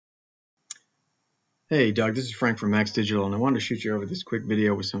Hey Doug, this is Frank from Max Digital, and I wanted to shoot you over this quick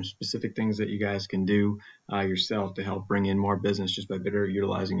video with some specific things that you guys can do yourself to help bring in more business just by better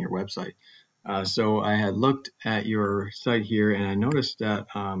utilizing your website. So I had looked at your site here, and I noticed that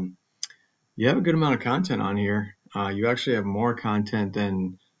you have a good amount of content on here. You actually have more content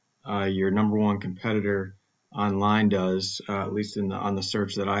than your number one competitor online does, at least on the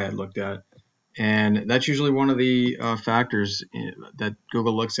search that I had looked at. And that's usually one of the factors that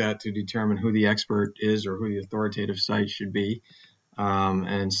Google looks at to determine who the expert is or who the authoritative site should be.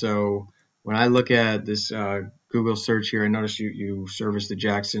 And so when I look at this Google search here, I noticed you service the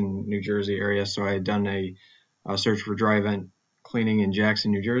Jackson, New Jersey area. So I had done a search for dry vent cleaning in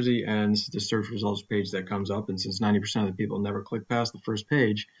Jackson, New Jersey, and this is the search results page that comes up. And since 90% of the people never click past the first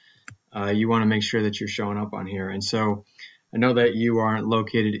page, you want to make sure that you're showing up on here. And so I know that you aren't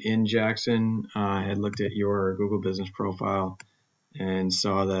located in Jackson. I had looked at your Google business profile and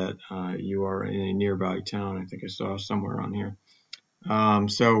saw that you are in a nearby town. I think I saw somewhere on here.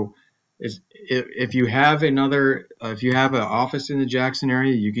 So if you have an office in the Jackson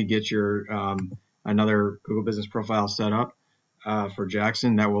area, you could get your another Google business profile set up for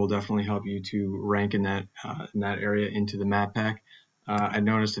Jackson. That will definitely help you to rank in that area into the map pack. I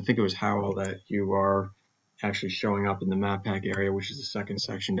noticed, I think it was Howell, that you are actually showing up in the map pack area, which is the second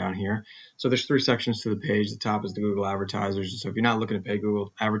section down here. So there's three sections to the page. The top is the Google advertisers. So if you're not looking to pay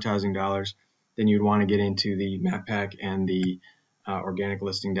Google advertising dollars, then you'd want to get into the map pack and the organic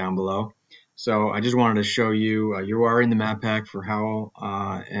listing down below. So I just wanted to show you, you are in the map pack for Howell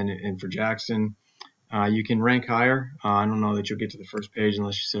and for Jackson. You can rank higher. I don't know that you'll get to the first page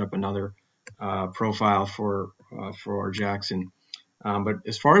unless you set up another profile for Jackson. But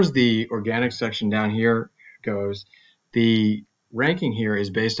as far as the organic section down here goes, the ranking here is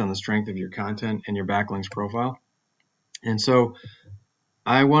based on the strength of your content and your backlinks profile. And so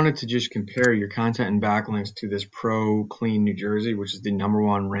I wanted to just compare your content and backlinks to this Pro Clean New Jersey, which is the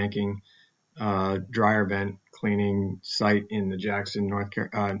 #1 ranking dryer vent cleaning site in the Jackson,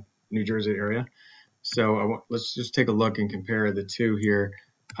 New Jersey area. So let's just take a look and compare the two here.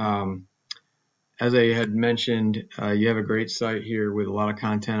 As I had mentioned, you have a great site here with a lot of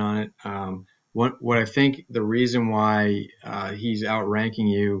content on it. What I think the reason why he's outranking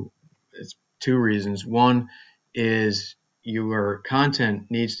you is two reasons. One is your content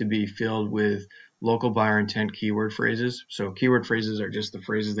needs to be filled with local buyer intent keyword phrases. So keyword phrases are just the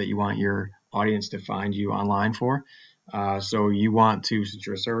phrases that you want your audience to find you online for. So you want to, since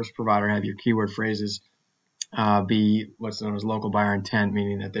you're a service provider, have your keyword phrases be what's known as local buyer intent,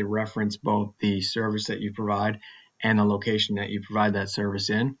 meaning that they reference both the service that you provide and the location that you provide that service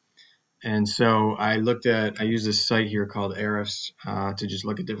in. And so I used this site here called Ahrefs to just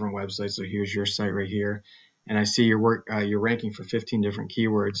look at different websites. So here's your site right here, and I see you're ranking for 15 different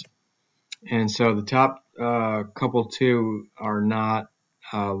keywords. And so the top couple two are not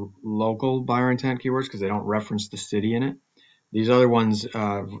local buyer intent keywords because they don't reference the city in it. These other ones,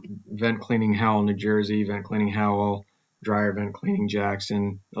 vent cleaning Howell, New Jersey, vent cleaning Howell, dryer vent cleaning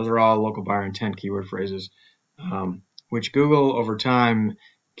Jackson, those are all local buyer intent keyword phrases, which Google over time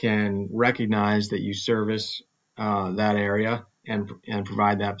can recognize that you service that area and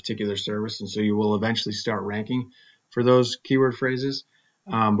provide that particular service. And so you will eventually start ranking for those keyword phrases.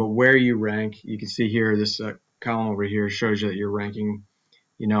 But where you rank, you can see here, this column over here shows you that you're ranking,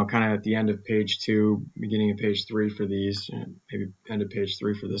 kind of at the end of page 2, beginning of page 3 for these, and maybe end of page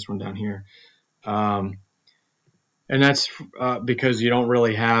 3 for this one down here. And that's because you don't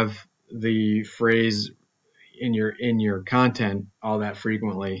really have the phrase in your content all that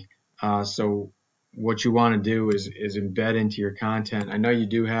frequently. So what you want to do is embed into your content. I know you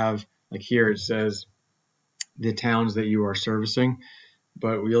do have, like here it says the towns that you are servicing,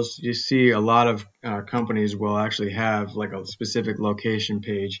 but you see a lot of companies will actually have like a specific location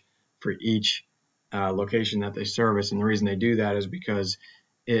page for each location that they service. And the reason they do that is because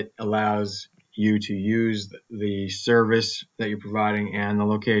it allows you to use the service that you're providing and the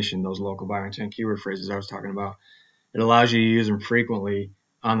location, those local buyer intent keyword phrases I was talking about. It allows you to use them frequently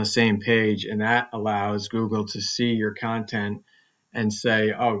on the same page, and that allows Google to see your content and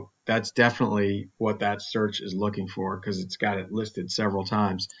say, oh, that's definitely what that search is looking for because it's got it listed several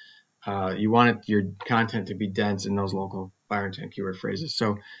times. You want your content to be dense in those local buyer intent keyword phrases.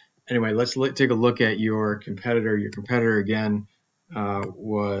 So anyway, let's take a look at your competitor. Your competitor, again,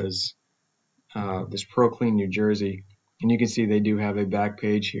 was this Pro Clean New Jersey, and you can see they do have a back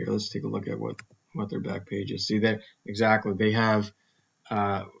page here. Let's take a look at what their back page is. See that exactly, they have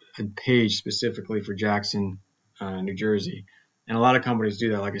a page specifically for Jackson, New Jersey, and a lot of companies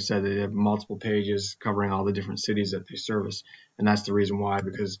do that. Like I said, they have multiple pages covering all the different cities that they service, and that's the reason why,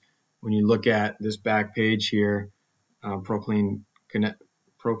 because when you look at this back page here,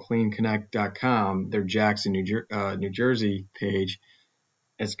 ProCleanConnect.com, their Jackson, New Jersey page,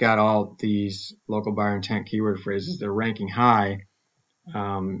 it's got all these local buyer intent keyword phrases. They're ranking high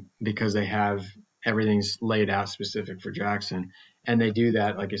because they have everything's laid out specific for Jackson, and they do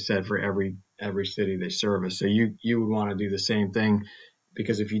that, like I said, for every city they service. So you would want to do the same thing,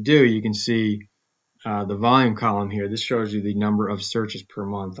 because if you do, you can see the volume column here. This shows you the number of searches per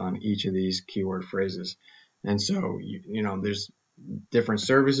month on each of these keyword phrases, and so you know there's different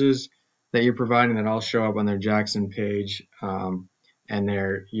services that you're providing that all show up on their Jackson page. And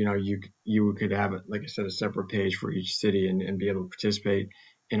there, you could have, like I said, a separate page for each city and be able to participate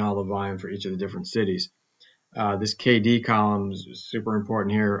in all the volume for each of the different cities. This KD column is super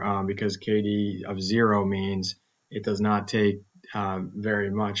important here because KD of 0 means it does not take very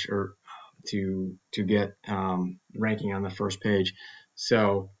much or to get ranking on the first page.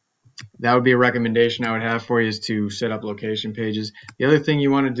 So that would be a recommendation I would have for you, is to set up location pages. The other thing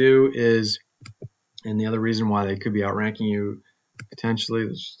you want to do is, and the other reason why they could be outranking you potentially,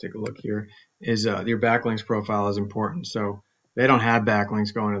 let's just take a look here, is your backlinks profile is important. So they don't have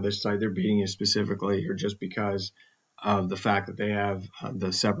backlinks going to this site. They're beating you specifically here just because of the fact that they have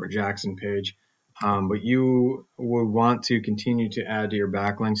the separate Jackson page. But you would want to continue to add to your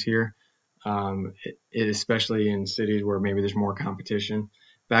backlinks here, especially in cities where maybe there's more competition.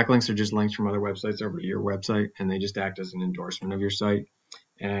 Backlinks are just links from other websites over to your website, and they just act as an endorsement of your site.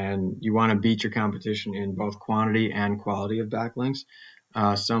 And you want to beat your competition in both quantity and quality of backlinks.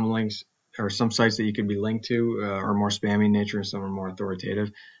 Some links or some sites that you could be linked to are more spammy in nature, and some are more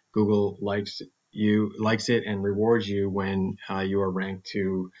authoritative. Google likes it and rewards you when you are ranked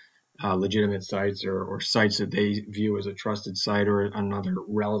to legitimate sites or sites that they view as a trusted site or another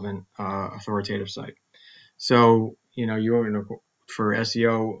relevant authoritative site. So for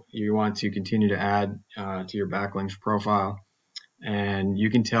SEO, you want to continue to add to your backlinks profile. And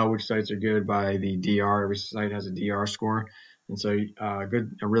you can tell which sites are good by the DR. Every site has a DR score, and so a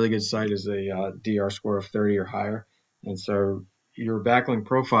really good site is a DR score of 30 or higher. And so your backlink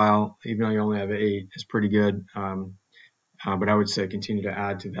profile, even though you only have 8, is pretty good. But I would say continue to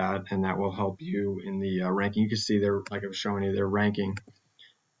add to that, and that will help you in the ranking. You can see they're, like I was showing you, they're ranking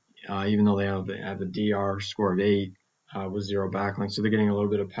even though they have a DR score of 8 with 0 backlinks. So they're getting a little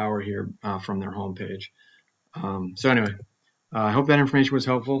bit of power here from their homepage. So anyway. I hope that information was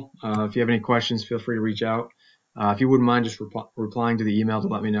helpful. If you have any questions, feel free to reach out. If you wouldn't mind just replying to the email to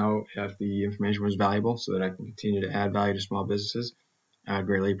let me know if the information was valuable so that I can continue to add value to small businesses, I'd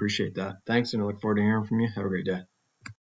greatly appreciate that. Thanks, and I look forward to hearing from you. Have a great day.